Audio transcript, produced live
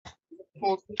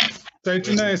State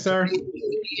your name, sir.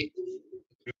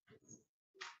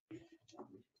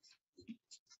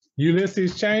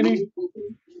 Ulysses Cheney?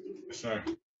 Yes, sir.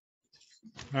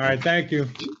 All right, thank you.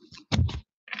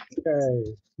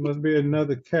 Okay, must be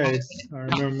another case. I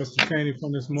remember Mr. Cheney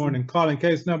from this morning. Calling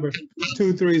case number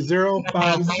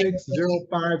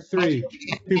 230-56053.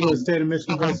 People of the state of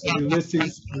Michigan versus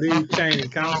Ulysses Lee Cheney.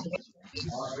 Counsel.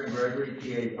 Austin Gregory,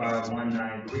 PA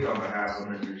 5193, on behalf of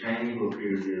Mr. Cheney, who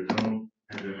appears via Zoom,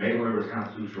 has been made aware of his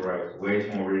constitutional rights. Waived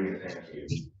formal reading is taken to you.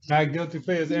 Not guilty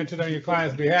plea is entered on your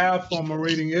client's behalf. Formal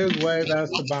reading is waived as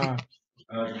to bond.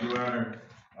 Your Honor,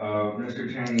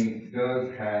 Mr. Cheney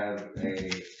does have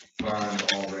a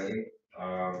bond already.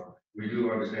 We do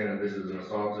understand that this is an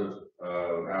assaultive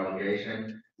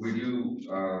allegation. We do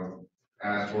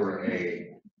ask for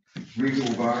a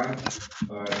reasonable bond,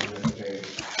 but in this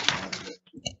case,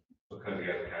 because he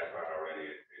has a cash bond already,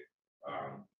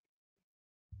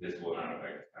 this will not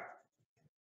affect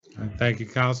that. Thank you,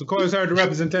 counsel. Court has heard the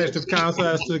representation of counsel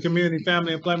as to the community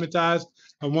family employment ties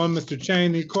of one Mr.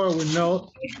 Cheney. Court would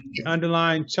note the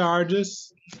underlying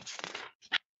charges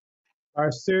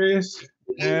are serious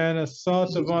and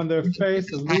assaultive on their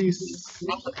face, at least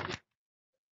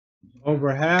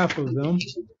over half of them.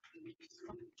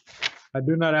 I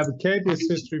do not have a habeas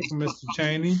history for Mr.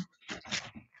 Cheney.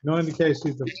 No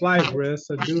indication he's a flight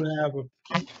risk. I do have a,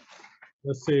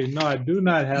 let's see, no, I do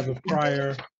not have a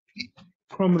prior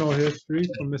criminal history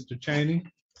for Mr. Cheney.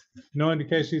 No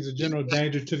indication he's a general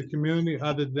danger to the community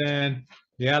other than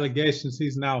the allegations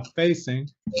he's now facing.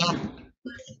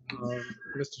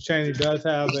 Mr. Cheney does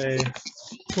have a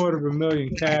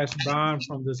 $250,000 cash bond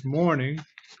from this morning.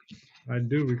 I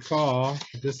do recall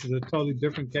this is a totally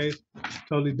different case,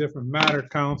 totally different matter,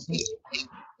 counsel.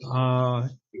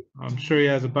 I'm sure he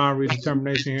has a bond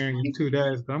redetermination hearing in 2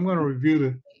 days, but I'm going to review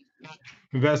the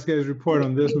investigator's report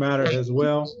on this matter as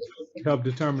well to help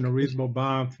determine a reasonable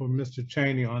bond for Mr.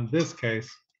 Cheney on this case.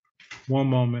 One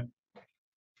moment.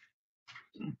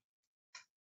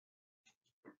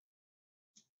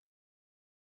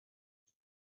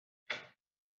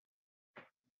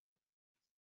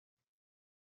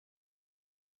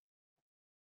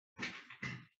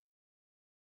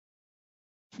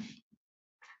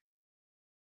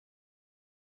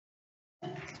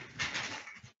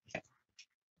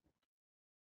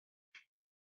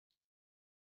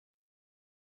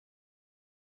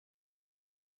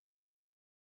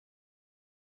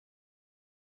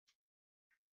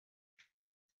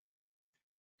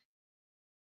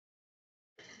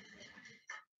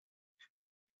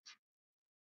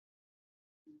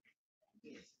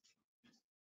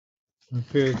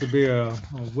 Appears to be a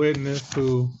witness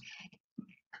who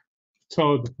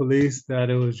told the police that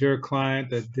it was your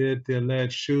client that did the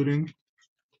alleged shooting,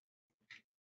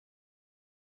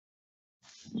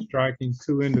 striking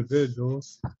 2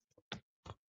 individuals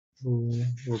who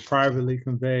were privately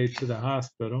conveyed to the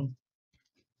hospital.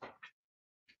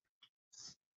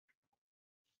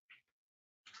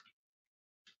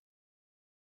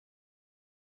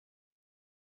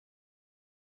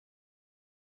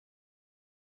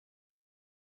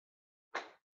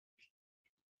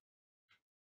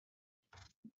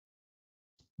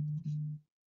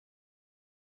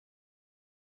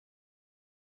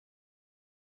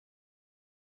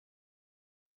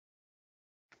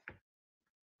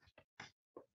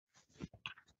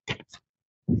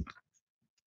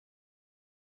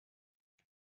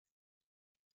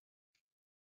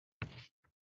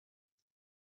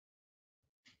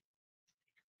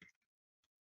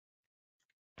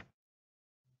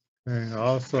 And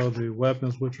also the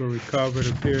weapons which were recovered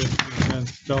appears to have been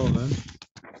stolen.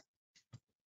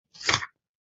 This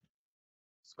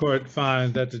court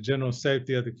finds that the general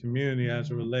safety of the community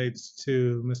as it relates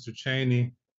to Mr.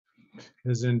 Cheney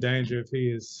is in danger if he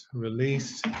is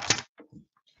released.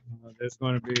 There's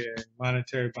going to be a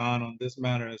monetary bond on this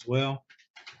matter as well.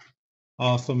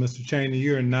 Also, Mr. Cheney,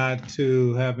 you are not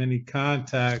to have any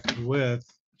contact with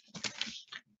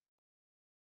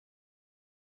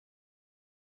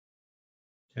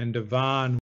and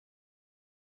Devon,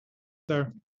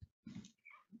 sir.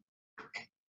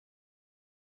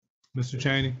 Mr.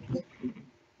 Cheney?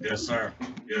 Yes, sir.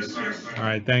 Yes, sir. All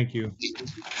right, thank you.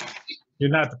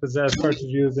 You're not to possess, purchase,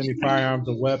 use any firearms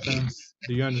or weapons.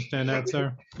 Do you understand that,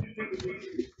 sir?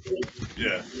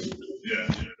 Yeah.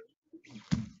 Yeah.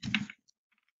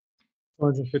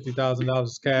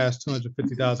 $250,000 cash,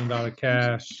 $250,000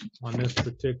 cash on this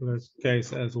particular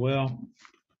case as well.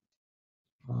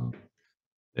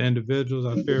 The individuals,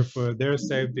 I fear for their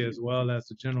safety as well as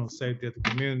the general safety of the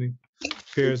community. It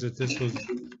appears that this was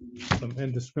some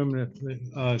indiscriminate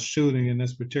shooting in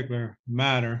this particular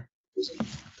matter.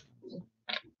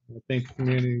 I think the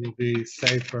community will be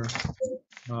safer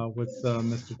with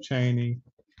Mr. Cheney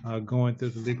going through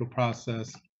the legal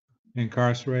process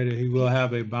incarcerated. He will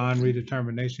have a bond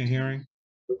redetermination hearing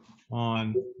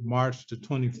on March the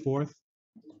 24th,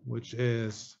 which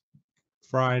is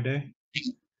Friday.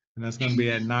 And that's going to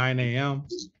be at 9 a.m.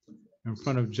 in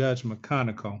front of Judge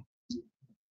McConicle.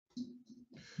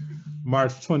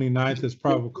 March 29th is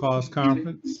probable cause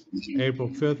conference. April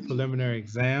 5th, preliminary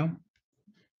exam.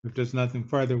 If there's nothing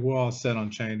further, we're all set on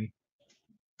Cheney.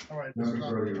 All right. Nothing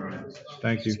further, Your Honor.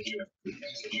 Thank you.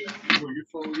 Will you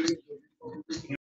phone me?